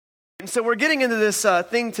So we're getting into this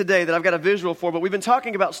thing today that I've got a visual for, but we've been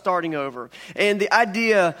talking about starting over and the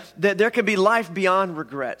idea that there can be life beyond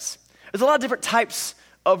regrets. There's a lot of different types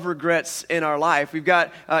of regrets in our life. We've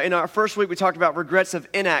got, in our first week, we talked about regrets of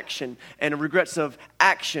inaction and regrets of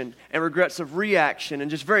action and regrets of reaction.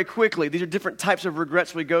 And just very quickly, these are different types of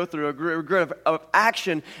regrets we go through. A regret of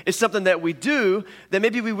action is something that we do that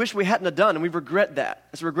maybe we wish we hadn't have done, and we regret that.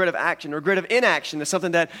 It's a regret of action. A regret of inaction is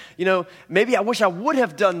something that, maybe I wish I would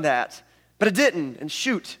have done that, but I didn't, and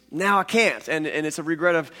shoot, now I can't. And it's a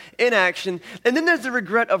regret of inaction. And then there's the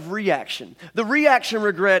regret of reaction. The reaction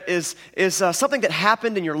regret is something that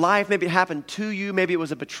happened in your life. Maybe it happened to you. Maybe it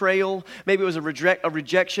was a betrayal. Maybe it was a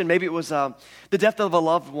rejection. Maybe it was the death of a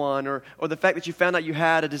loved one or the fact that you found out you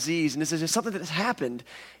had a disease. And this is just something that has happened.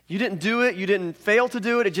 You didn't do it. You didn't fail to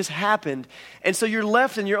do it. It just happened. And so you're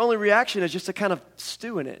left and your only reaction is just to kind of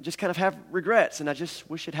stew in it, just kind of have regrets. And I just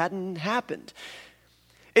wish it hadn't happened.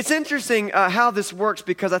 It's interesting how this works,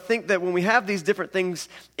 because I think that when we have these different things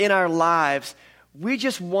in our lives, we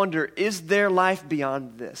just wonder, is there life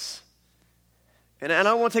beyond this? And I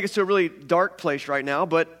don't want to take us to a really dark place right now,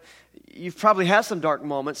 but you've probably had some dark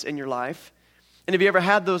moments in your life. And have you ever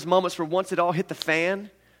had those moments where once it all hit the fan,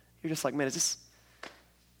 you're just like, man, is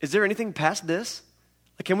there anything past this?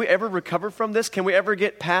 Like, can we ever recover from this? Can we ever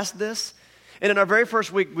get past this? And in our very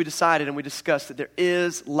first week, we decided and we discussed that there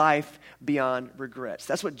is life beyond regrets.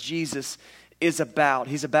 That's what Jesus is about.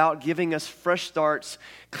 He's about giving us fresh starts,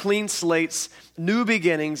 clean slates, new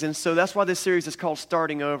beginnings, and so that's why this series is called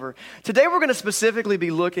Starting Over. Today we're going to specifically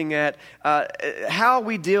be looking at how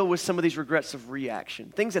we deal with some of these regrets of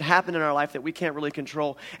reaction, things that happen in our life that we can't really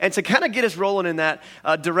control. And to kind of get us rolling in that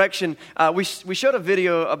direction, we showed a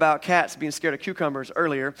video about cats being scared of cucumbers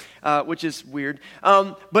earlier, which is weird.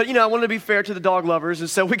 But I wanted to be fair to the dog lovers, and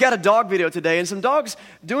so we got a dog video today, and some dogs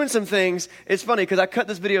doing some things. It's funny because I cut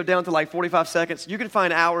this video down to like 45 seconds. You can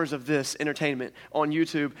find hours of this entertainment on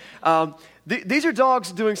YouTube. These are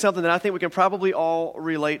dogs doing something that I think we can probably all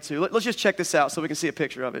relate to. Let's just check this out so we can see a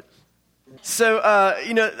picture of it. So,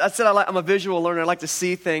 I said I'm a visual learner. I like to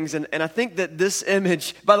see things, and I think that this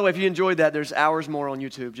image, by the way, if you enjoyed that, there's hours more on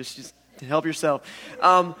YouTube. Just to help yourself.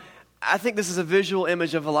 I think this is a visual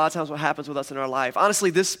image of a lot of times what happens with us in our life. Honestly,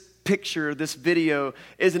 this picture, this video,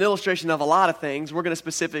 is an illustration of a lot of things. We're going to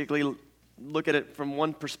specifically look at it from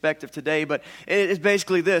one perspective today, but it's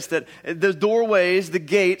basically this, that the doorways, the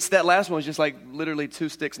gates, that last one was just like literally 2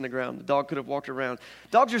 sticks in the ground. The dog could have walked around.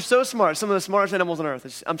 Dogs are so smart, some of the smartest animals on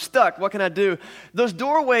earth. I'm stuck, what can I do? Those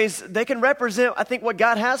doorways, they can represent, I think, what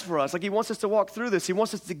God has for us. Like He wants us to walk through this. He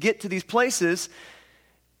wants us to get to these places,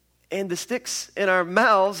 and the sticks in our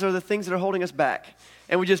mouths are the things that are holding us back.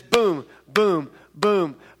 And we just boom, boom,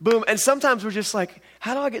 boom, boom. And sometimes we're just like,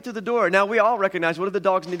 how do I get through the door? Now we all recognize, what do the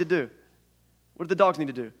dogs need to do? What do the dogs need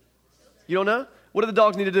to do? You don't know? What do the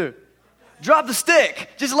dogs need to do? Drop the stick.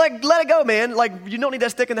 Just let it go, man. Like, you don't need that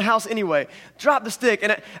stick in the house anyway. Drop the stick.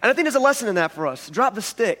 And I think there's a lesson in that for us. Drop the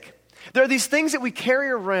stick. There are these things that we carry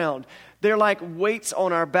around. They're like weights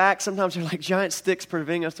on our back. Sometimes they're like giant sticks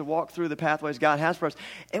preventing us to walk through the pathways God has for us.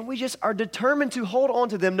 And we just are determined to hold on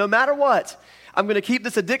to them no matter what. I'm going to keep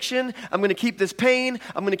this addiction. I'm going to keep this pain.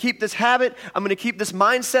 I'm going to keep this habit. I'm going to keep this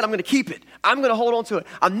mindset. I'm going to keep it. I'm going to hold on to it.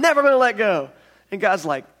 I'm never going to let go. And God's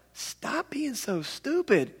like, stop being so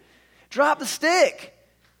stupid. Drop the stick.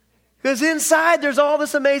 Because inside there's all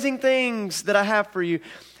this amazing things that I have for you.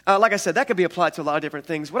 Like I said, that could be applied to a lot of different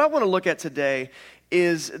things. What I want to look at today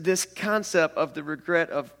is this concept of the regret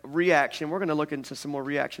of reaction. We're going to look into some more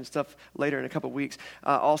reaction stuff later in a couple of weeks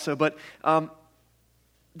also. But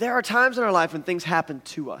there are times in our life when things happen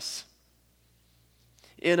to us,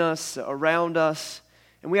 in us, around us,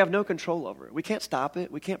 and we have no control over it. We can't stop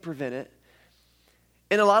it. We can't prevent it.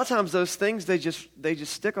 And a lot of times those things, they just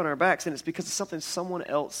stick on our backs, and it's because of something someone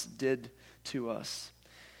else did to us.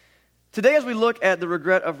 Today, as we look at the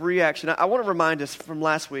regret of reaction, I want to remind us from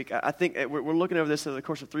last week. I think we're looking over this over the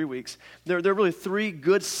course of 3 weeks. There are really 3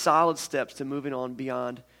 good, solid steps to moving on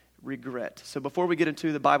beyond regret. So before we get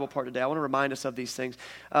into the Bible part today, I want to remind us of these things.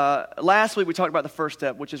 Last week, we talked about the first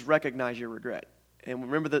step, which is recognize your regret. And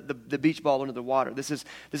remember the beach ball under the water. This is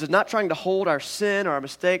not trying to hold our sin or our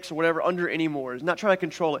mistakes or whatever under anymore. It's not trying to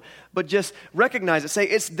control it, but just recognize it. Say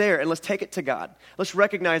it's there, and let's take it to God. Let's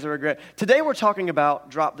recognize our regret. Today we're talking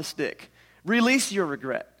about drop the stick. Release your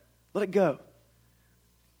regret. Let it go.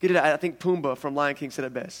 Get it out. I think Pumbaa from Lion King said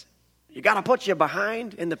it best. You got to put your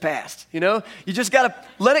behind in the past, You just got to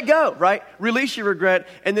let it go, right? Release your regret.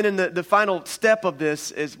 And then in the final step of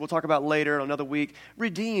this is, we'll talk about later in another week,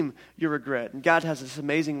 redeem your regret. And God has this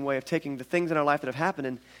amazing way of taking the things in our life that have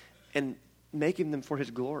happened and making them for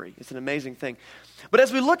his glory. It's an amazing thing. But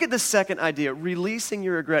as we look at the second idea, releasing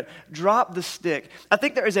your regret, drop the stick, I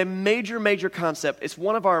think there is a major, major concept. It's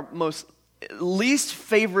one of our most least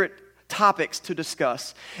favorite topics to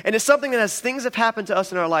discuss. And it's something that as things have happened to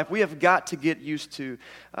us in our life, we have got to get used to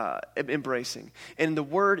embracing. And the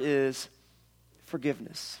word is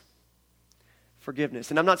forgiveness. Forgiveness.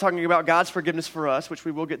 And I'm not talking about God's forgiveness for us, which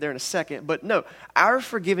we will get there in a second, but no, our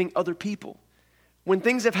forgiving other people. When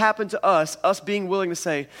things have happened to us being willing to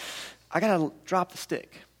say, I got to drop the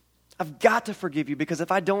stick. I've got to forgive you because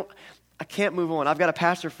if I don't, I can't move on. I've got a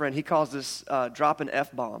pastor friend. He calls this dropping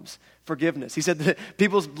F-bombs, forgiveness. He said that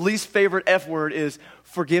people's least favorite F word is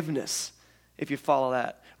forgiveness, if you follow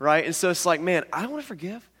that, right? And so it's like, man, I don't want to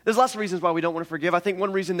forgive. There's lots of reasons why we don't want to forgive. I think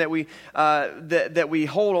one reason that we that we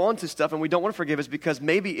hold on to stuff and we don't want to forgive is because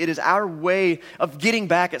maybe it is our way of getting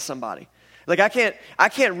back at somebody. Like I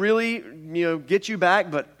can't really, get you back,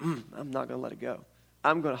 but I'm not going to let it go.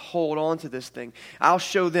 I'm going to hold on to this thing. I'll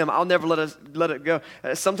show them. I'll never let it go.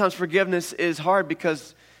 Sometimes forgiveness is hard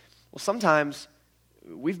because, well, sometimes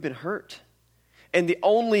we've been hurt. And the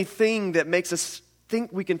only thing that makes us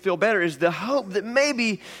think we can feel better is the hope that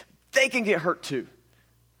maybe they can get hurt too.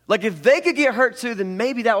 Like if they could get hurt too, then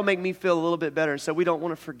maybe that will make me feel a little bit better. And so we don't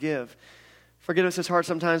want to forgive. Forgiveness is hard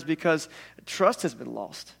sometimes because trust has been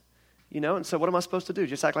lost. And so what am I supposed to do?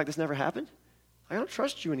 Just act like this never happened? I don't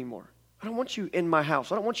trust you anymore. I don't want you in my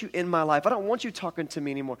house. I don't want you in my life. I don't want you talking to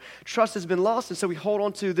me anymore. Trust has been lost, and so we hold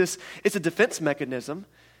on to this. It's a defense mechanism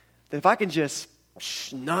that if I can just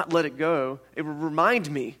not let it go, it will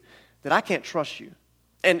remind me that I can't trust you.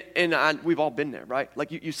 And we've all been there, right?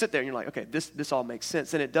 Like you sit there and you're like, okay, this all makes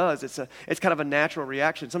sense, and it does. It's kind of a natural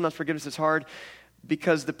reaction. Sometimes forgiveness is hard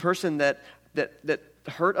because the person that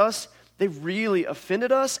hurt us, they really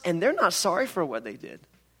offended us, and they're not sorry for what they did.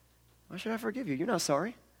 Why should I forgive you? You're not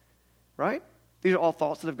sorry, right? These are all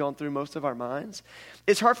thoughts that have gone through most of our minds.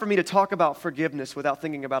 It's hard for me to talk about forgiveness without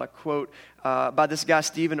thinking about a quote by this guy,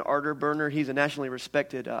 Stephen Arterburner. He's a nationally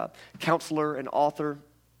respected counselor and author.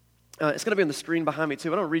 It's going to be on the screen behind me,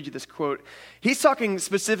 too. I don't read you this quote. He's talking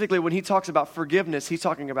specifically, when he talks about forgiveness, he's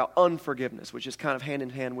talking about unforgiveness, which is kind of hand in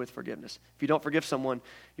hand with forgiveness. If you don't forgive someone,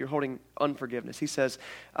 you're holding unforgiveness. He says,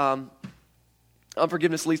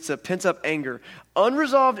 unforgiveness leads to pent-up anger.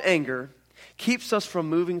 Unresolved anger keeps us from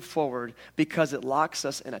moving forward because it locks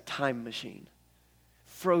us in a time machine,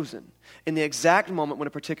 frozen in the exact moment when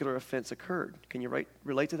a particular offense occurred. Can you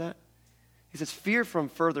relate to that? He says, fear from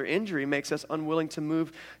further injury makes us unwilling to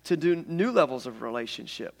move to do new levels of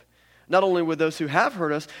relationship, not only with those who have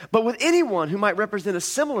hurt us, but with anyone who might represent a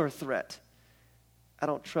similar threat. I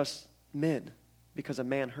don't trust men because a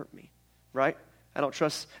man hurt me, right? I don't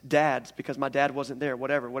trust dads because my dad wasn't there,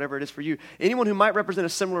 whatever it is for you. Anyone who might represent a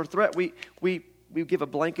similar threat, we give a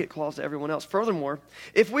blanket clause to everyone else. Furthermore,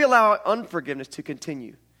 if we allow unforgiveness to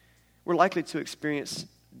continue, we're likely to experience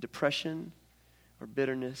depression or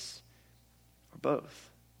bitterness or both.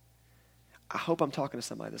 I hope I'm talking to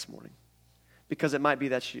somebody this morning because it might be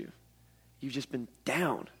that's you. You've just been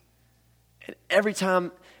down. And every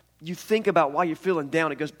time you think about why you're feeling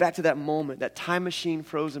down, it goes back to that moment, that time machine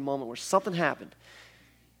frozen moment where something happened.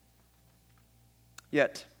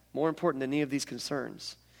 Yet, more important than any of these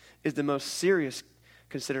concerns is the most serious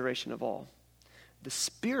consideration of all, the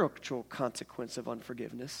spiritual consequence of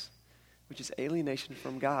unforgiveness, which is alienation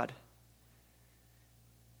from God.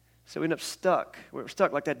 So we end up stuck. We're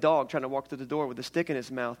stuck like that dog trying to walk through the door with a stick in his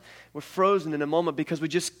mouth. We're frozen in a moment because we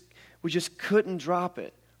just couldn't drop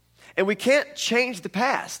it. And we can't change the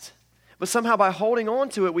past. But somehow by holding on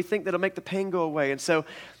to it, we think that it'll make the pain go away. And so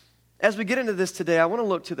as we get into this today, I want to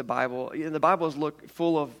look to the Bible. The Bible is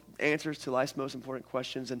full of answers to life's most important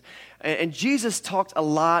questions. And Jesus talked a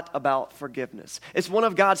lot about forgiveness. It's one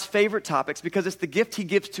of God's favorite topics because it's the gift he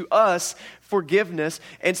gives to us, forgiveness.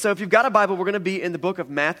 And so if you've got a Bible, we're going to be in the book of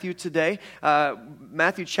Matthew today.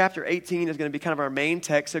 Matthew chapter 18 is going to be kind of our main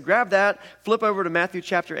text. So grab that, flip over to Matthew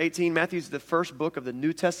chapter 18. Matthew's the first book of the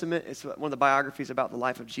New Testament. It's one of the biographies about the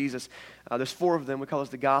life of Jesus. There's 4 of them. We call those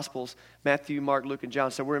the Gospels: Matthew, Mark, Luke, and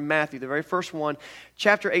John. So we're in Matthew, the very first one,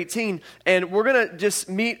 chapter 18. And we're going to just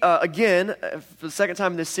meet again, for the second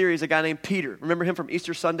time in this series, a guy named Peter. Remember him from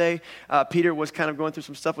Easter Sunday? Peter was kind of going through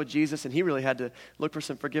some stuff with Jesus, and he really had to look for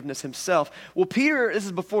some forgiveness himself. Well, Peter, this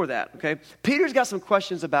is before that, okay? Peter's got some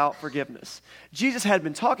questions about forgiveness. Jesus had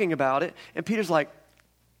been talking about it, and Peter's like,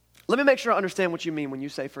 let me make sure I understand what you mean when you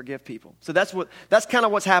say forgive people. So that's kind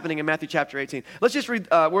of what's happening in Matthew chapter 18. Let's just read,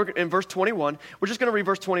 we're in verse 21. We're just going to read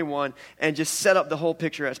verse 21 and just set up the whole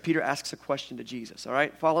picture as Peter asks a question to Jesus, all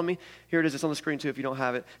right? Follow me? Here it is. It's on the screen too if you don't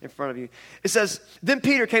have it in front of you. It says, then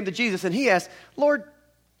Peter came to Jesus and he asked, Lord,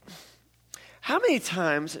 how many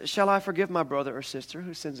times shall I forgive my brother or sister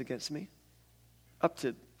who sins against me? Up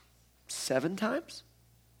to 7 times?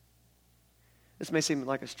 This may seem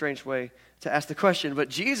like a strange way to ask the question, but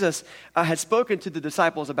Jesus had spoken to the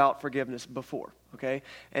disciples about forgiveness before, okay?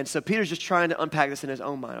 And so Peter's just trying to unpack this in his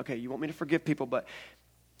own mind. Okay, you want me to forgive people, but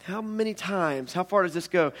how many times? How far does this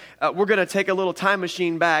go? We're going to take a little time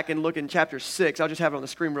machine back and look in chapter 6. I'll just have it on the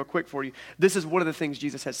screen real quick for you. This is one of the things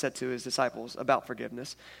Jesus has said to his disciples about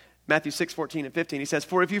forgiveness. Matthew 6:14 and 15, he says,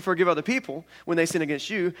 "For if you forgive other people when they sin against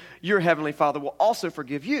you, your heavenly Father will also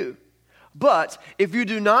forgive you. But if you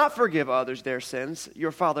do not forgive others their sins,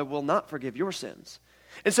 your Father will not forgive your sins."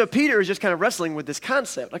 And so Peter is just kind of wrestling with this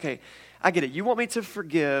concept. Okay, I get it. You want me to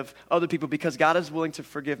forgive other people because God is willing to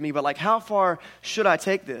forgive me, but like how far should I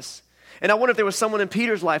take this? And I wonder if there was someone in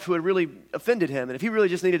Peter's life who had really offended him, and if he really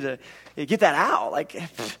just needed to get that out. Like,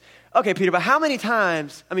 okay, Peter, but how many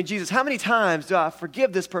times, Jesus, how many times do I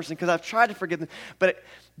forgive this person because I've tried to forgive them, but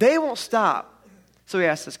they won't stop? So he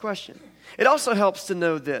asked this question. It also helps to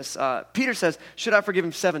know this. Peter says, should I forgive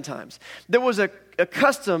him 7 times? There was a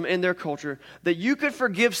custom in their culture that you could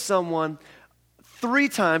forgive someone 3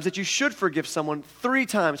 times, that you should forgive someone 3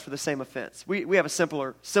 times for the same offense. We have a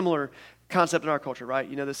similar concept in our culture, right?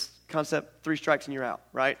 You know this concept, 3 strikes and you're out,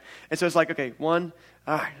 right? And so it's like, okay, 1,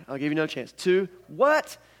 all right, I'll give you no chance. 2,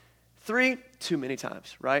 what? 3, too many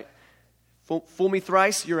times, right? Fool me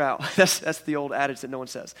thrice, you're out. That's the old adage that no one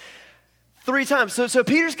says. 3 times. So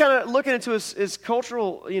Peter's kind of looking into his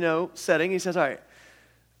cultural, setting. He says, all right,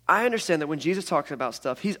 I understand that when Jesus talks about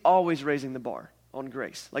stuff, he's always raising the bar on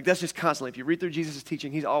grace. Like that's just constantly. If you read through Jesus'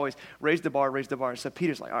 teaching, he's always raised the bar. So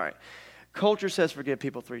Peter's like, all right, culture says forgive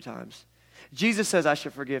people 3 times. Jesus says I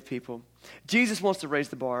should forgive people. Jesus wants to raise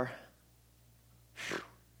the bar.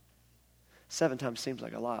 7 times seems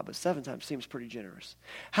like a lot, but 7 times seems pretty generous.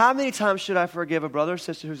 How many times should I forgive a brother or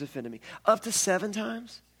sister who's offended me? Up to 7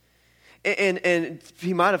 times? And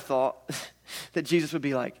he might have thought that Jesus would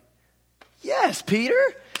be like, yes, Peter,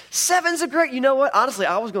 7's a great, you know what? Honestly,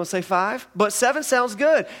 I was going to say 5, but 7 sounds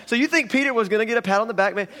good. So you think Peter was going to get a pat on the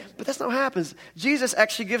back, man? But that's not what happens. Jesus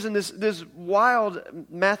actually gives him this wild,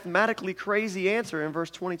 mathematically crazy answer in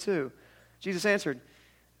verse 22. Jesus answered,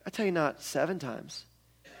 I tell you not 7 times,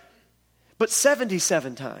 but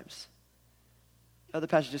 77 times. Other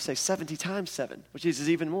passages say 70 times 7, which is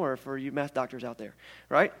even more for you math doctors out there,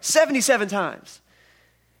 right? 77 times.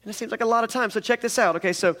 And it seems like a lot of times. So check this out,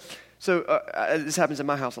 okay? So this happens in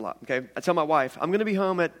my house a lot, okay? I tell my wife, I'm going to be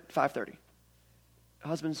home at 5:30.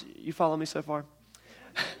 Husbands, you follow me so far?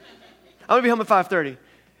 I'm going to be home at 5:30.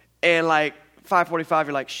 And like 5:45,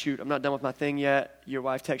 you're like, shoot, I'm not done with my thing yet. Your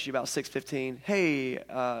wife texts you about 6:15. Hey,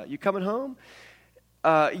 you coming home?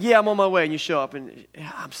 Yeah, I'm on my way, and you show up, and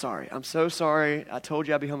I'm sorry. I'm so sorry. I told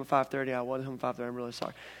you I'd be home at 5:30. I wasn't home at 5:30. I'm really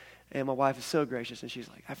sorry. And my wife is so gracious, and she's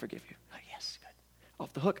like, I forgive you. I'm like, yes, good.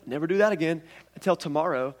 Off the hook. Never do that again until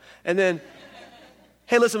tomorrow. And then,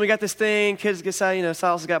 hey, listen, we got this thing. Kids get excited.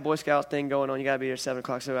 Silas has got Boy Scout thing going on. You got to be here at 7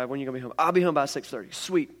 o'clock. So when are you going to be home? I'll be home by 6:30.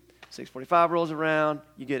 Sweet. 6:45 rolls around.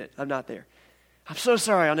 You get it. I'm not there. I'm so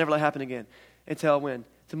sorry. I'll never let it happen again. Until when?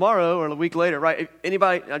 Tomorrow or a week later, right?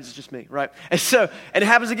 Anybody? It's just me, right? And it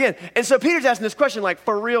happens again. And so Peter's asking this question like,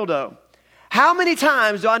 for real though, how many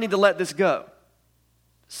times do I need to let this go?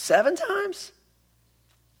 7 times?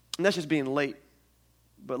 And that's just being late.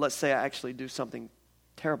 But let's say I actually do something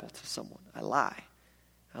terrible to someone. I lie.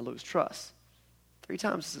 I lose trust. 3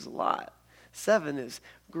 times is a lot. 7 is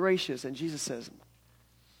gracious. And Jesus says,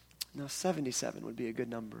 no, 77 would be a good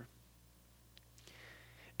number.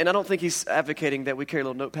 And I don't think he's advocating that we carry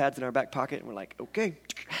little notepads in our back pocket and we're like, okay,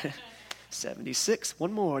 76,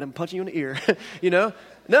 one more, and I'm punching you in the ear.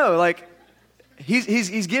 No, like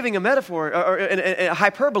he's giving a metaphor or a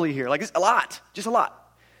hyperbole here. Like it's a lot, just a lot.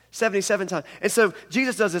 77 times. And so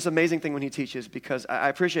Jesus does this amazing thing when he teaches because I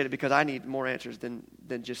appreciate it because I need more answers than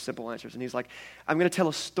just simple answers. And he's like, I'm going to tell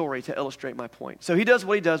a story to illustrate my point. So he does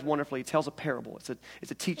what he does wonderfully. He tells a parable.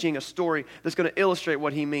 It's a teaching, a story that's going to illustrate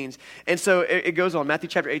what he means. And so it goes on. Matthew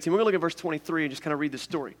chapter 18. We're going to look at verse 23 and just kind of read the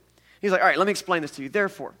story. He's like, all right, let me explain this to you.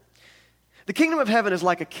 Therefore, the kingdom of heaven is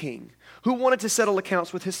like a king who wanted to settle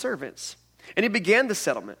accounts with his servants. And he began the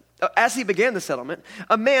settlement. As he began the settlement,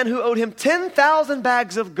 a man who owed him 10,000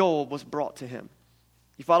 bags of gold was brought to him.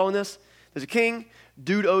 You following this? There's a king.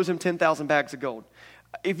 Dude owes him 10,000 bags of gold.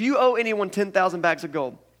 If you owe anyone 10,000 bags of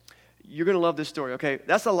gold, you're going to love this story, okay?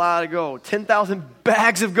 That's a lot of gold. 10,000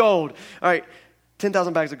 bags of gold. All right,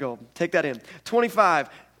 10,000 bags of gold. Take that in. 25.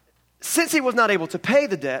 Since he was not able to pay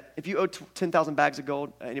the debt, if you owe 10,000 bags of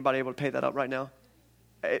gold, anybody able to pay that up right now?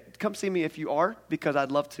 Come see me if you are, because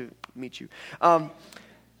I'd love to meet you.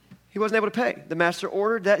 He wasn't able to pay. The master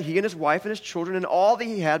ordered that he and his wife and his children and all that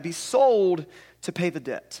he had be sold to pay the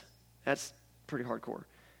debt. That's pretty hardcore.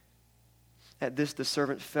 At this, the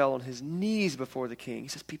servant fell on his knees before the king. He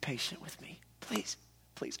says, be patient with me. Please,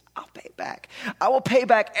 I'll pay it back. I will pay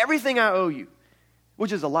back everything I owe you,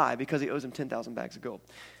 which is a lie because he owes him 10,000 bags of gold.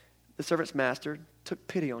 The servant's master took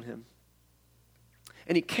pity on him,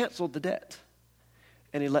 and he canceled the debt,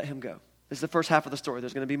 and he let him go. This is the first half of the story.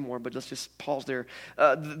 There's going to be more, but let's just pause there.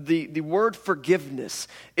 The word forgiveness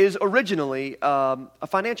is originally a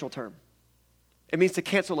financial term. It means to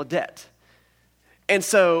cancel a debt. And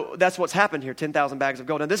so that's what's happened here, 10,000 bags of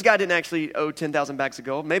gold. Now, this guy didn't actually owe 10,000 bags of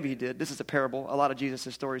gold. Maybe he did. This is a parable. A lot of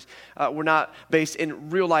Jesus' stories were not based in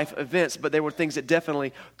real-life events, but they were things that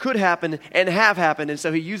definitely could happen and have happened, and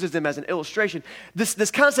so he uses them as an illustration.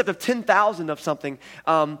 This concept of 10,000 of something,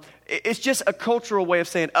 it's just a cultural way of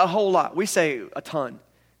saying a whole lot. We say a ton.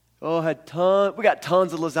 Oh, we got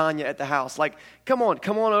tons of lasagna at the house. Like, come on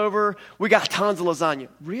over. We got tons of lasagna.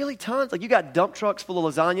 Really, tons? Like, you got dump trucks full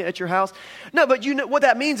of lasagna at your house? No, but you know what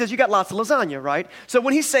that means is you got lots of lasagna, right? So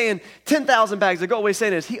when he's saying 10,000 bags of gold, what he's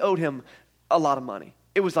saying is he owed him a lot of money.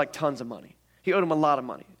 It was like tons of money. He owed him a lot of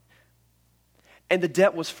money. And the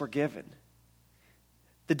debt was forgiven.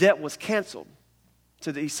 The debt was canceled.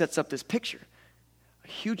 So that he sets up this picture. A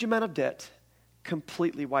huge amount of debt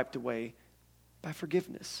completely wiped away by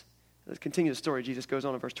forgiveness. Let's continue the story. Jesus goes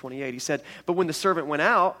on in verse 28. He said, but when the servant went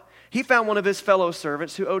out, he found one of his fellow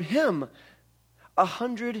servants who owed him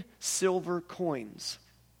 100 silver coins.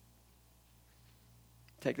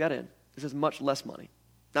 Take that in. This is much less money.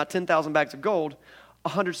 Not 10,000 bags of gold,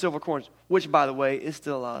 100 silver coins, which, by the way, is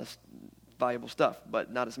still a lot of valuable stuff,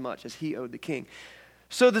 but not as much as he owed the king.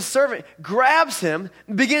 So the servant grabs him,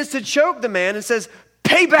 begins to choke the man, and says,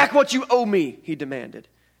 pay back what you owe me, he demanded.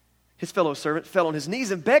 His fellow servant fell on his knees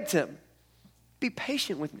and begged him, be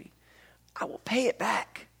patient with me. I will pay it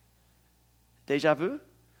back. Deja vu?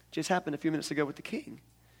 Just happened a few minutes ago with the king.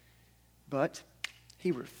 But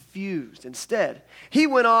he refused. Instead, he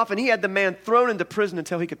went off and he had the man thrown into prison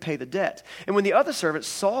until he could pay the debt. And when the other servants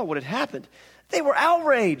saw what had happened, they were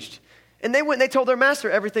outraged. And they went and they told their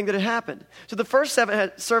master everything that had happened. So the first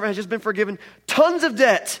servant has just been forgiven tons of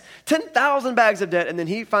debt, 10,000 bags of debt, and then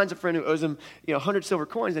he finds a friend who owes him 100 silver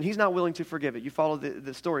coins, and he's not willing to forgive it. You follow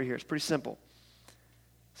the story here. It's pretty simple.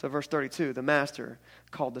 So verse 32, the master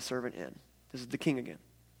called the servant in. This is the king again.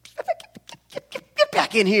 Get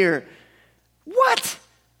back in here. What?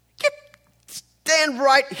 Stand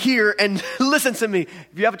right here and listen to me.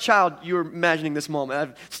 If you have a child, you're imagining this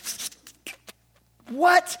moment.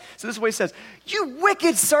 What? So this is what he says. You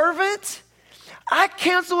wicked servant. I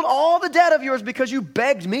canceled all the debt of yours because you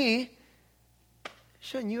begged me.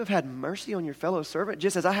 Shouldn't you have had mercy on your fellow servant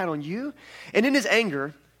just as I had on you? And in his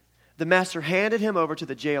anger, the master handed him over to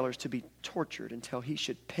the jailers to be tortured until he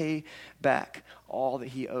should pay back all that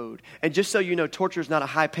he owed. And just so you know, torture is not a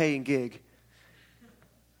high-paying gig.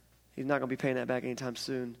 He's not going to be paying that back anytime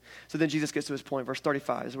soon. So then Jesus gets to his point. Verse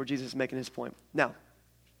 35 is where Jesus is making his point. Now,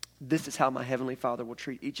 this is how my heavenly Father will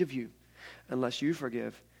treat each of you unless you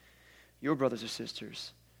forgive your brothers or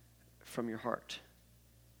sisters from your heart.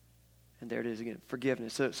 And there it is again,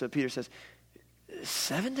 forgiveness. So Peter says,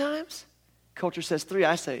 7 times? Culture says 3.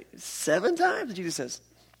 I say 7 times? And Jesus says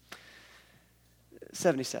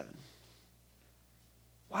 77.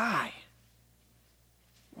 Why?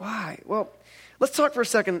 Well, let's talk for a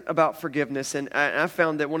second about forgiveness. And I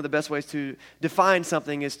found that one of the best ways to define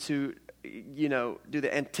something is to do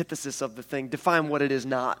the antithesis of the thing, define what it is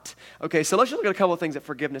not. Okay, so let's just look at a couple of things that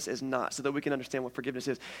forgiveness is not so that we can understand what forgiveness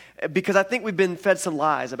is. Because I think we've been fed some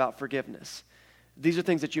lies about forgiveness. These are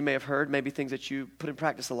things that you may have heard, maybe things that you put in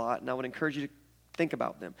practice a lot, and I would encourage you to think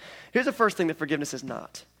about them. Here's the first thing that forgiveness is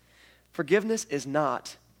not. Forgiveness is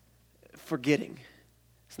not forgetting.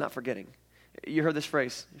 It's not forgetting. You heard this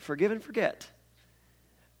phrase, forgive and forget.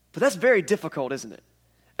 But that's very difficult, isn't it?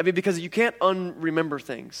 I mean, because you can't unremember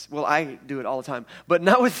things. Well, I do it all the time, but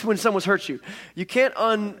not when someone's hurt you. You can't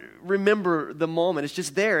unremember the moment. It's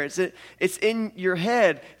just there. It's in your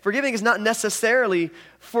head. Forgiving is not necessarily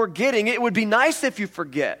forgetting. It would be nice if you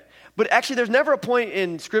forget. But actually, there's never a point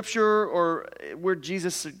in Scripture or where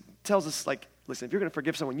Jesus tells us, like, listen, if you're going to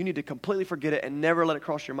forgive someone, you need to completely forget it and never let it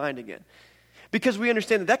cross your mind again. Because we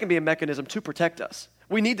understand that can be a mechanism to protect us.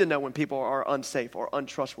 We need to know when people are unsafe or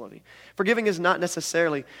untrustworthy. Forgiving is not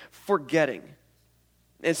necessarily forgetting.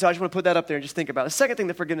 And so I just want to put that up there and just think about it. The second thing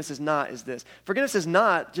that forgiveness is not is this. Forgiveness is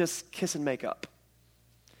not just kiss and make up.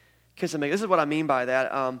 Kiss and make up. This is what I mean by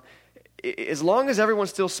that. As long as everyone's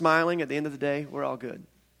still smiling at the end of the day, we're all good,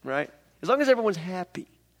 right? As long as everyone's happy,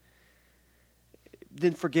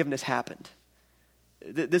 then forgiveness happened.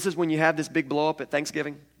 This is when you have this big blow up at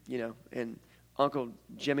Thanksgiving, and Uncle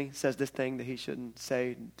Jimmy says this thing that he shouldn't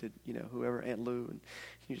say to, whoever, Aunt Lou. And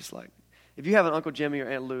you're just like, if you have an Uncle Jimmy or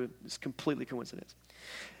Aunt Lou, it's completely coincidence.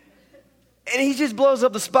 And he just blows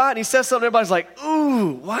up the spot and he says something. Everybody's like,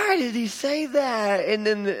 ooh, why did he say that? And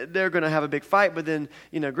then they're going to have a big fight. But then,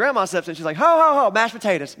 Grandma steps in. She's like, ho, ho, ho, mashed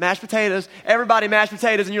potatoes, everybody mashed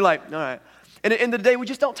potatoes. And you're like, all right. And at the end of the day, we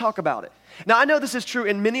just don't talk about it. Now, I know this is true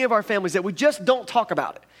in many of our families that we just don't talk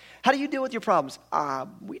about it. How do you deal with your problems?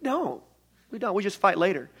 We don't. We just fight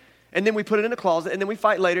later. And then we put it in the closet, and then we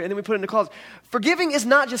fight later, and then we put it in the closet. Forgiving is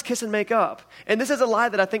not just kiss and make up. And this is a lie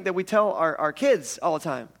that I think that we tell our kids all the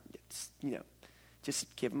time.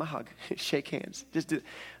 Just give them a hug, shake hands. Just do.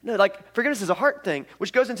 No, forgiveness is a heart thing,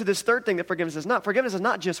 which goes into this third thing that forgiveness is not. Forgiveness is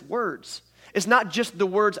not just words. It's not just the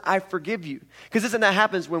words, I forgive you. Because isn't that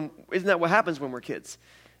what happens when we're kids?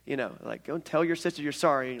 Go and tell your sister you're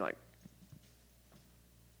sorry, and you're like,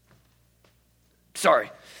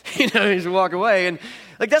 sorry. You just walk away. And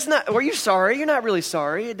that's not, were you sorry? You're not really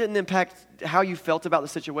sorry. It didn't impact how you felt about the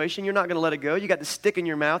situation. You're not going to let it go. You got the stick in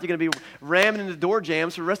your mouth. You're going to be ramming into door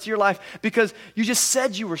jams for the rest of your life because you just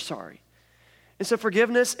said you were sorry. And so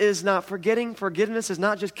forgiveness is not forgetting. Forgiveness is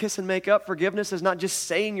not just kiss and make up. Forgiveness is not just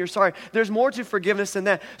saying you're sorry. There's more to forgiveness than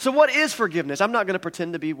that. So what is forgiveness? I'm not going to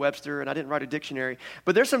pretend to be Webster, and I didn't write a dictionary,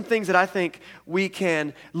 but there's some things that I think we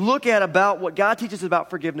can look at about what God teaches about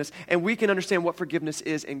forgiveness, and we can understand what forgiveness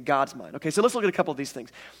is in God's mind. Okay, so let's look at a couple of these things.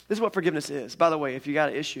 This is what forgiveness is. By the way, if you got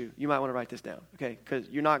an issue, you might want to write this down, okay, because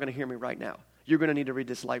you're not going to hear me right now. You're going to need to read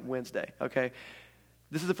this like Wednesday, okay?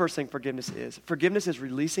 This is the first thing forgiveness is. Forgiveness is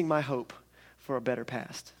releasing my hope for a better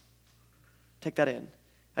past. Take that in.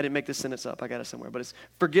 I didn't make this sentence up. I got it somewhere. But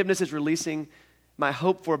forgiveness is releasing my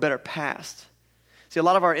hope for a better past. See, a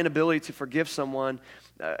lot of our inability to forgive someone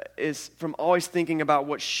is from always thinking about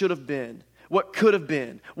what should have been, what could have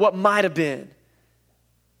been, what might have been.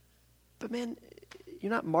 But man,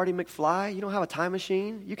 you're not Marty McFly. You don't have a time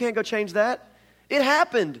machine. You can't go change that. It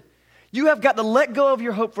happened. You have got to let go of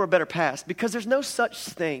your hope for a better past because there's no such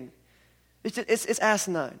thing. It's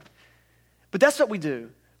asinine. But that's what we do.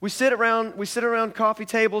 We sit around coffee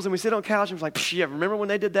tables and we sit on couches and we're like, yeah, remember when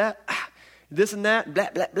they did that? This and that, blah,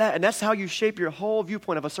 blah, blah. And that's how you shape your whole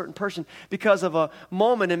viewpoint of a certain person because of a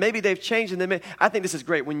moment. And maybe they've changed. And I think this is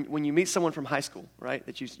great when you meet someone from high school, right,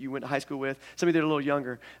 that you went to high school with. Some of you that are a little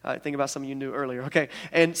younger. Think about some of you knew earlier, okay?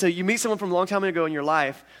 And so you meet someone from a long time ago in your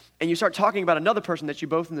life and you start talking about another person that you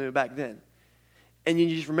both knew back then. And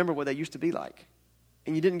you just remember what they used to be like.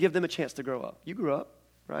 And you didn't give them a chance to grow up. You grew up,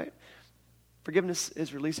 right? Forgiveness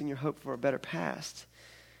is releasing your hope for a better past.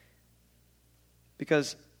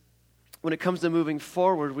 Because when it comes to moving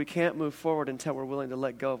forward, we can't move forward until we're willing to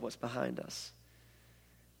let go of what's behind us.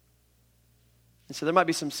 And so there might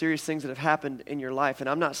be some serious things that have happened in your life, and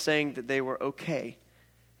I'm not saying that they were okay.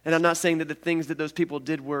 And I'm not saying that the things that those people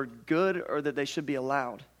did were good or that they should be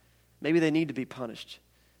allowed. Maybe they need to be punished.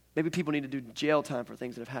 Maybe people need to do jail time for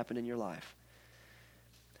things that have happened in your life.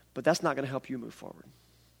 But that's not going to help you move forward.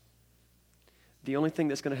 The only thing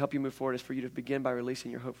that's going to help you move forward is for you to begin by releasing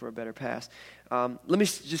your hope for a better past. Let me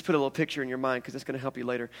just put a little picture in your mind because it's going to help you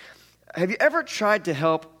later. Have you ever tried to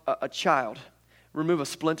help a child remove a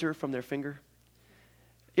splinter from their finger?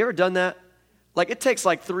 You ever done that? It takes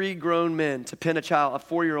 3 grown men to pin a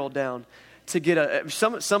 4-year-old down to get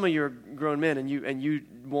some of you are grown men and you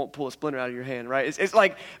won't pull a splinter out of your hand, right?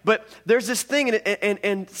 But there's this thing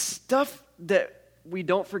and stuff that we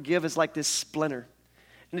don't forgive is like this splinter.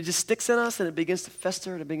 And it just sticks in us, and it begins to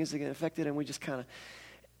fester, and it begins to get infected, and we just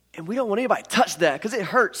and we don't want anybody to touch that, because it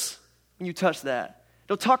hurts when you touch that.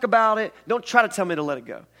 Don't talk about it. Don't try to tell me to let it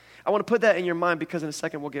go. I want to put that in your mind, because in a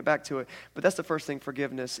second we'll get back to it. But that's the first thing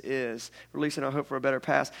forgiveness is, releasing our hope for a better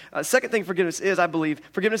past. Second thing forgiveness is, I believe,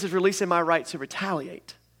 forgiveness is releasing my right to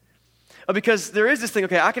retaliate. Because there is this thing,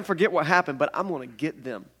 okay, I can forget what happened, but I'm going to get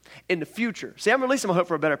them in the future. See, I'm releasing my hope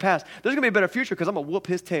for a better past. There's going to be a better future because I'm going to whoop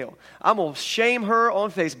his tail. I'm going to shame her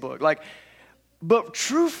on Facebook. But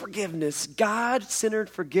true forgiveness, God-centered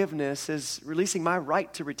forgiveness is releasing my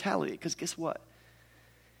right to retaliate. Because guess what?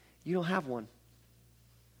 You don't have one.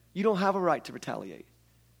 You don't have a right to retaliate.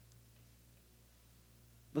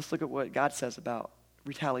 Let's look at what God says about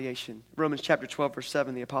retaliation. Romans chapter 12, verse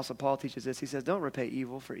 7, the Apostle Paul teaches this. He says, don't repay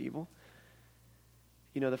evil for evil.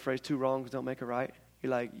 You know the phrase, 2 wrongs don't make a right? You're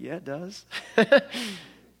like, yeah, it does. It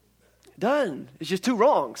doesn't. It's just 2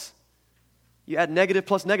 wrongs. You add negative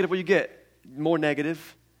plus negative, what do you get? More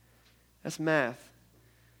negative. That's math.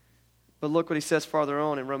 But look what he says farther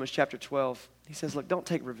on in Romans chapter 12. He says, look, don't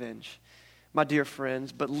take revenge, my dear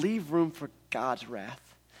friends, but leave room for God's wrath.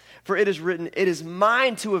 For it is written, it is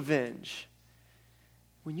mine to avenge.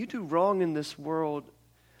 when you do wrong in this world,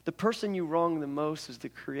 the person you wrong the most is the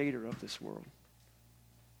creator of this world.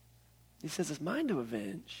 He says it's mine to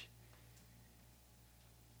avenge.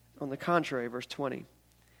 On the contrary, verse 20.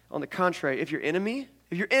 On the contrary, if your enemy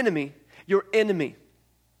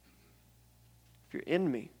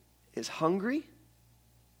is hungry,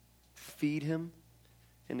 feed him.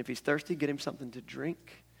 And if he's thirsty, get him something to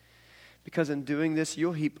drink. Because in doing this,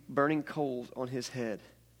 you'll heap burning coals on his head.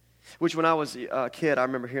 Which when I was a kid, I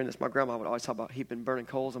remember hearing this. My grandma would always talk about heaping burning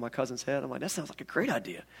coals on my cousin's head. I'm like, that sounds like a great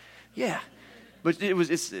idea. Yeah. But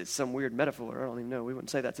it's some weird metaphor. I don't even know. We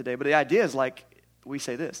wouldn't say that today. But the idea is like, we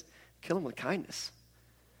say this, kill him with kindness.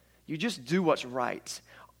 You just do what's right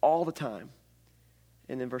all the time.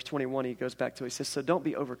 And then verse 21, he goes back to, he says, so don't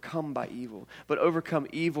be overcome by evil, but overcome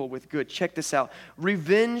evil with good. Check this out.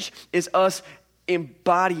 Revenge is us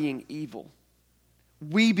embodying evil.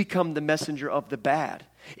 We become the messenger of the bad.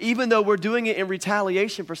 Even though we're doing it in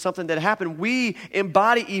retaliation for something that happened, we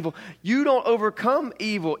embody evil. You don't overcome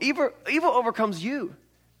evil. Evil overcomes you.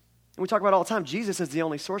 And we talk about it all the time. Jesus is the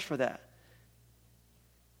only source for that.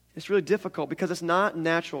 It's really difficult because it's not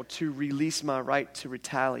natural to release my right to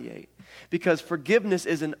retaliate. Because forgiveness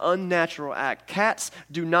is an unnatural act. Cats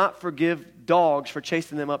do not forgive dogs for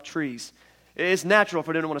chasing them up trees. It's natural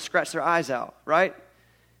for them to want to scratch their eyes out, right?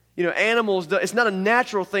 You know, animals, it's not a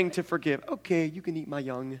natural thing to forgive. Okay, you can eat my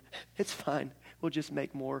young. It's fine. We'll just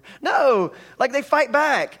make more. No, like they fight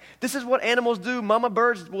back. This is what animals do. Mama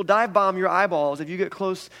birds will dive bomb your eyeballs if you get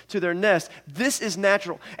close to their nest. This is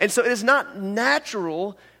natural. And so it is not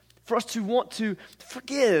natural for us to want to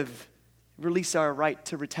forgive, release our right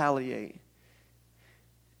to retaliate.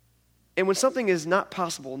 And when something is not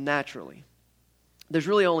possible naturally, there's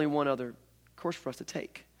really only one other course for us to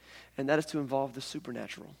take, and that is to involve the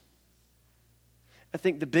supernatural. I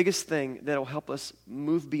think the biggest thing that will help us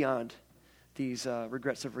move beyond these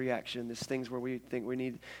regrets of reaction, these things where we think we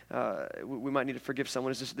might need to forgive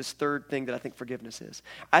someone, is this third thing that I think forgiveness is.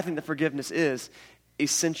 I think that forgiveness is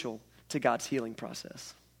essential to God's healing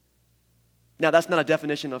process. Now, that's not a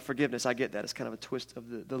definition of forgiveness. I get that. It's kind of a twist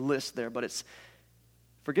of the list there, but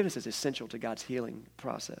forgiveness is essential to God's healing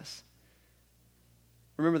process.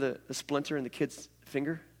 Remember the splinter in the kid's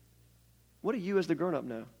finger? What do you as the grown-up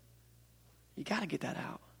know? You got to get that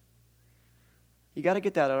out. You got to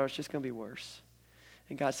get that out or it's just going to be worse.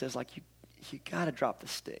 And God says, like, you got to drop the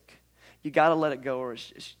stick. You got to let it go or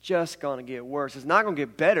it's just going to get worse. It's not going to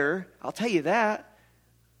get better. I'll tell you that.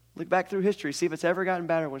 Look back through history. See if it's ever gotten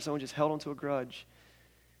better when someone just held onto a grudge.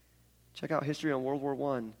 Check out history on World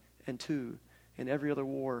War I and II and every other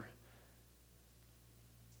war.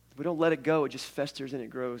 If we don't let it go, it just festers and it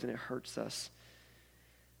grows and it hurts us.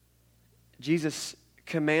 Jesus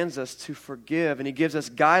commands us to forgive and he gives us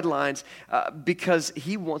guidelines because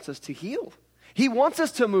he wants us to heal. He wants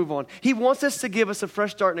us to move on. He wants us to give us a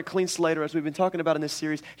fresh start and a clean slate, or as we've been talking about in this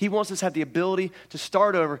series. He wants us to have the ability to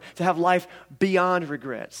start over, to have life beyond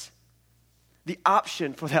regrets. The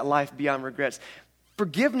option for that life beyond regrets.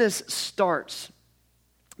 Forgiveness starts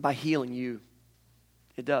by healing you.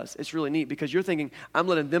 It does. It's really neat because you're thinking, I'm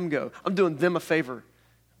letting them go. I'm doing them a favor.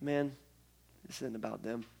 Man, this isn't about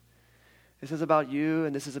them. This is about you,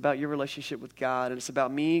 and this is about your relationship with God, and it's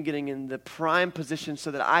about me getting in the prime position so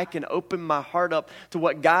that I can open my heart up to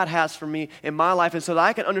what God has for me in my life, and so that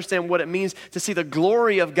I can understand what it means to see the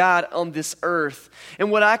glory of God on this earth, and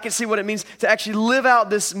what I can see what it means to actually live out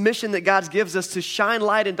this mission that God gives us to shine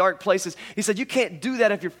light in dark places. He said, you can't do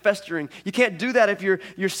that if you're festering. You can't do that if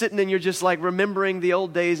you're sitting and you're just like remembering the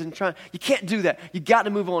old days and trying. You can't do that. You got to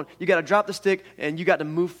move on. You got to drop the stick, and you got to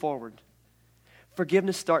move forward.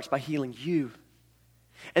 Forgiveness starts by healing you.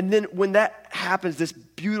 And then when that happens, this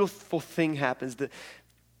beautiful thing happens. The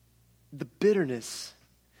bitterness,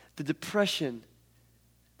 the depression,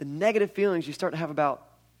 the negative feelings you start to have about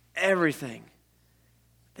everything,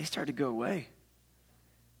 they start to go away.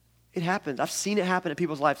 It happens. I've seen it happen in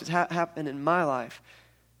people's lives. It's happened in my life.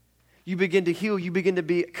 You begin to heal. You begin to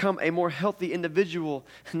become a more healthy individual,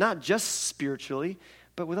 not just spiritually,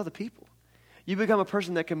 but with other people. You become a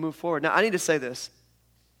person that can move forward. Now, I need to say this.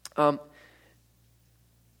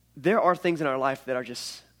 There are things in our life that are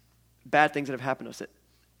just bad things that have happened to us that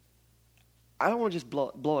I don't want to just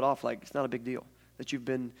blow it off like it's not a big deal that you've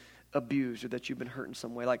been abused or that you've been hurt in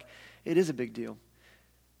some way. Like, it is a big deal.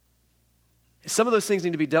 Some of those things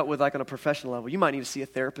need to be dealt with like on a professional level. You might need to see a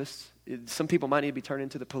therapist. Some people might need to be turned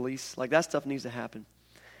into the police. Like, that stuff needs to happen.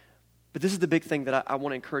 But this is the big thing that I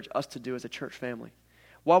want to encourage us to do as a church family.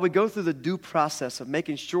 While we go through the due process of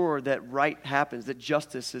making sure that right happens, that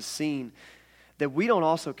justice is seen, that we don't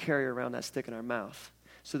also carry around that stick in our mouth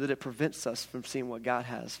so that it prevents us from seeing what God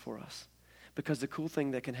has for us. Because the cool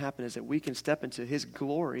thing that can happen is that we can step into his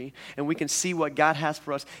glory and we can see what God has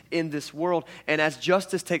for us in this world. And as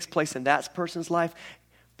justice takes place in that person's life,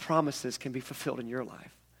 promises can be fulfilled in your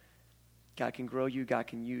life. God can grow you, God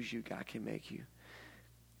can use you, God can make you.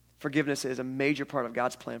 Forgiveness is a major part of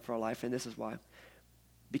God's plan for our life, and this is why.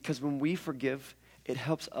 Because when we forgive, it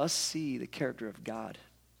helps us see the character of God.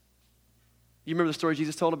 You remember the story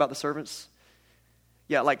Jesus told about the servants?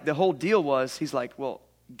 Yeah, like the whole deal was, he's like, well,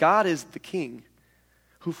 God is the king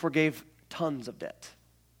who forgave tons of debt.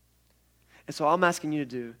 And so all I'm asking you to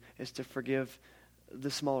do is to forgive the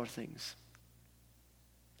smaller things.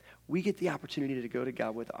 We get the opportunity to go to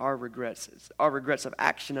God with our regrets of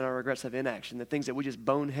action and our regrets of inaction, the things that we just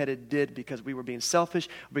boneheaded did because we were being selfish,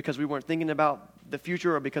 or because we weren't thinking about the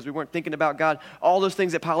future, or because we weren't thinking about God, all those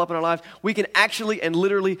things that pile up in our lives. We can actually and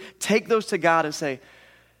literally take those to God and say,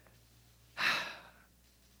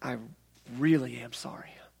 I really am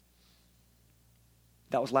sorry.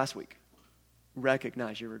 That was last week.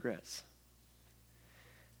 Recognize your regrets.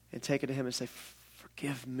 And take it to him and say,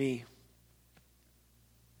 forgive me.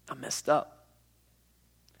 I messed up.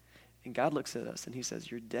 And God looks at us and he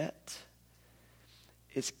says, your debt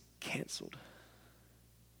is canceled.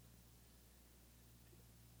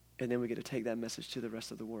 And then we get to take that message to the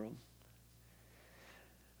rest of the world.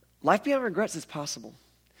 Life beyond regrets is possible.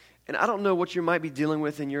 And I don't know what you might be dealing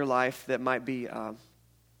with in your life that might be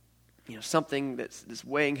something that's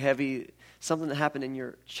weighing heavy, something that happened in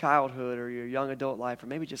your childhood or your young adult life, or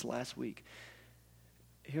maybe just last week.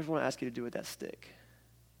 Here's what I ask you to do with that stick.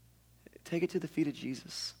 Take it to the feet of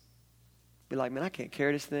Jesus. Be like, man, I can't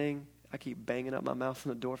carry this thing. I keep banging up my mouth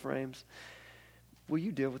on the door frames. Will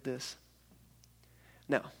you deal with this?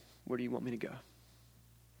 Now, where do you want me to go?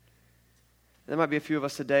 There might be a few of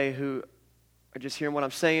us today who are just hearing what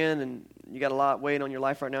I'm saying, and you got a lot weighing on your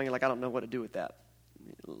life right now, and you're like, I don't know what to do with that.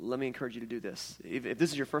 Let me encourage you to do this. If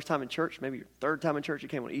this is your first time in church, maybe your third time in church, you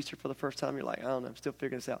came on Easter for the first time, you're like, I don't know, I'm still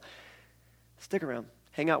figuring this out. Stick around.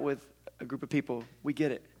 Hang out with a group of people. We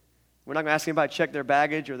get it. We're not going to ask anybody to check their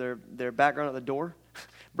baggage or their background at the door.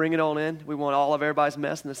 Bring it on in. We want all of everybody's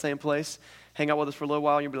mess in the same place. Hang out with us for a little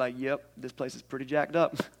while, and you'll be like, yep, this place is pretty jacked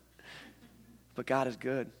up. But God is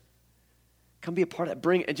good. Come be a part of that.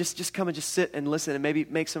 Bring and just come and just sit and listen and maybe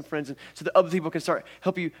make some friends, and so that other people can start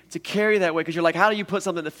help you to carry that way. Because you're like, how do you put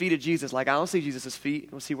something at the feet of Jesus? Like, I don't see Jesus'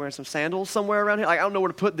 feet. Was he wearing some sandals somewhere around here? Like, I don't know where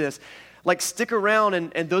to put this. Like, stick around,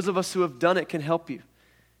 and those of us who have done it can help you.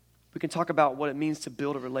 We can talk about what it means to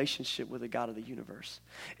build a relationship with the God of the universe.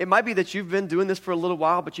 It might be that you've been doing this for a little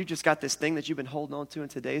while, but you just got this thing that you've been holding on to, and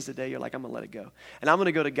today's the day you're like, I'm going to let it go. And I'm going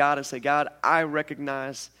to go to God and say, God, I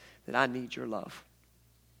recognize that I need your love.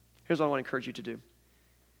 Here's what I want to encourage you to do.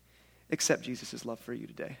 Accept Jesus' love for you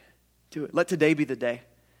today. Do it. Let today be the day.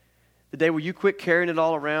 The day where you quit carrying it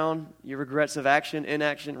all around, your regrets of action,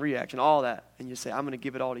 inaction, reaction, all that. And you say, I'm going to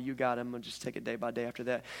give it all to you, God. I'm going to just take it day by day after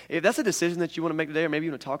that. If that's a decision that you want to make today, or maybe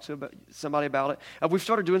you want to talk to somebody about it. We've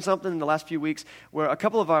started doing something in the last few weeks where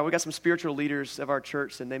we got some spiritual leaders of our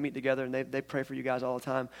church, and they meet together, and they pray for you guys all the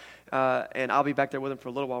time. And I'll be back there with them for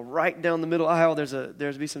a little while. Right down the middle aisle,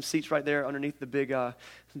 there's be some seats right there underneath the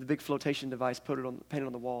big flotation device painted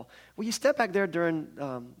on the wall. Will you step back there during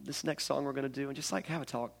this next song we're going to do and just like have a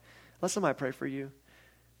talk? Let somebody pray for you.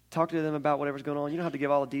 Talk to them about whatever's going on. You don't have to give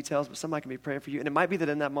all the details, but somebody can be praying for you. And it might be that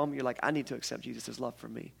in that moment you're like, I need to accept Jesus' love for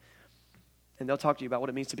me. And they'll talk to you about what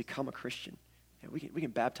it means to become a Christian. Yeah, we can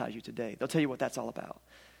baptize you today. They'll tell you what that's all about.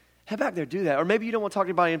 Head back there, do that. Or maybe you don't want to talk to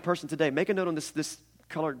anybody in person today. Make a note on this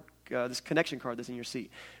colored, this connection card that's in your seat.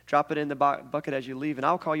 Drop it in the bucket as you leave, and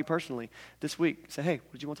I'll call you personally this week. Say, hey,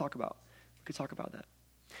 what did you want to talk about? We could talk about that.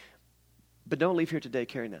 But don't leave here today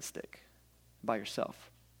carrying that stick by yourself.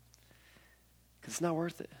 Because it's not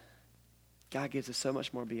worth it. God gives us so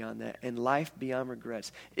much more beyond that. And life beyond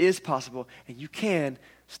regrets is possible. And you can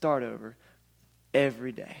start over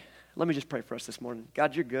every day. Let me just pray for us this morning.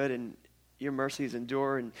 God, you're good, and your mercies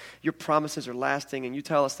endure, and your promises are lasting. And you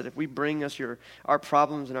tell us that if we bring us our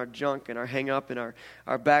problems and our junk and our hang-up and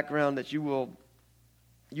our background, that you will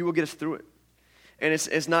get us through it. And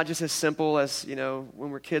it's not just as simple as, when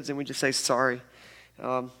we're kids and we just say sorry.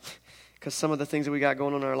 Because some of the things that we got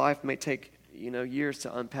going on in our life may take years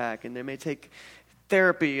to unpack, and they may take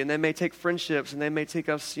therapy, and they may take friendships, and they may take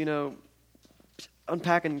us,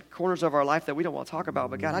 unpacking corners of our life that we don't want to talk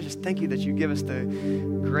about. But God, I just thank you that you give us the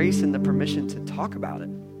grace and the permission to talk about it.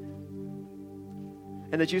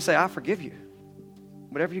 And that you say, I forgive you.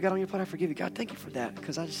 Whatever you got on your plate, I forgive you. God, thank you for that,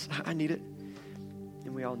 because I need it,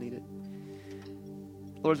 and we all need it.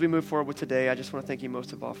 Lord, as we move forward with today, I just want to thank you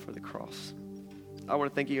most of all for the cross. I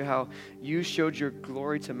want to thank you how you showed your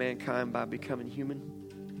glory to mankind by becoming human.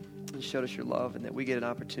 and showed us your love, and that we get an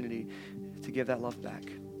opportunity to give that love back.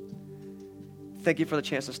 Thank you for the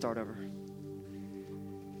chance to start over.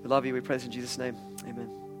 We love you. We praise in Jesus' name.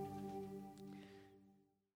 Amen.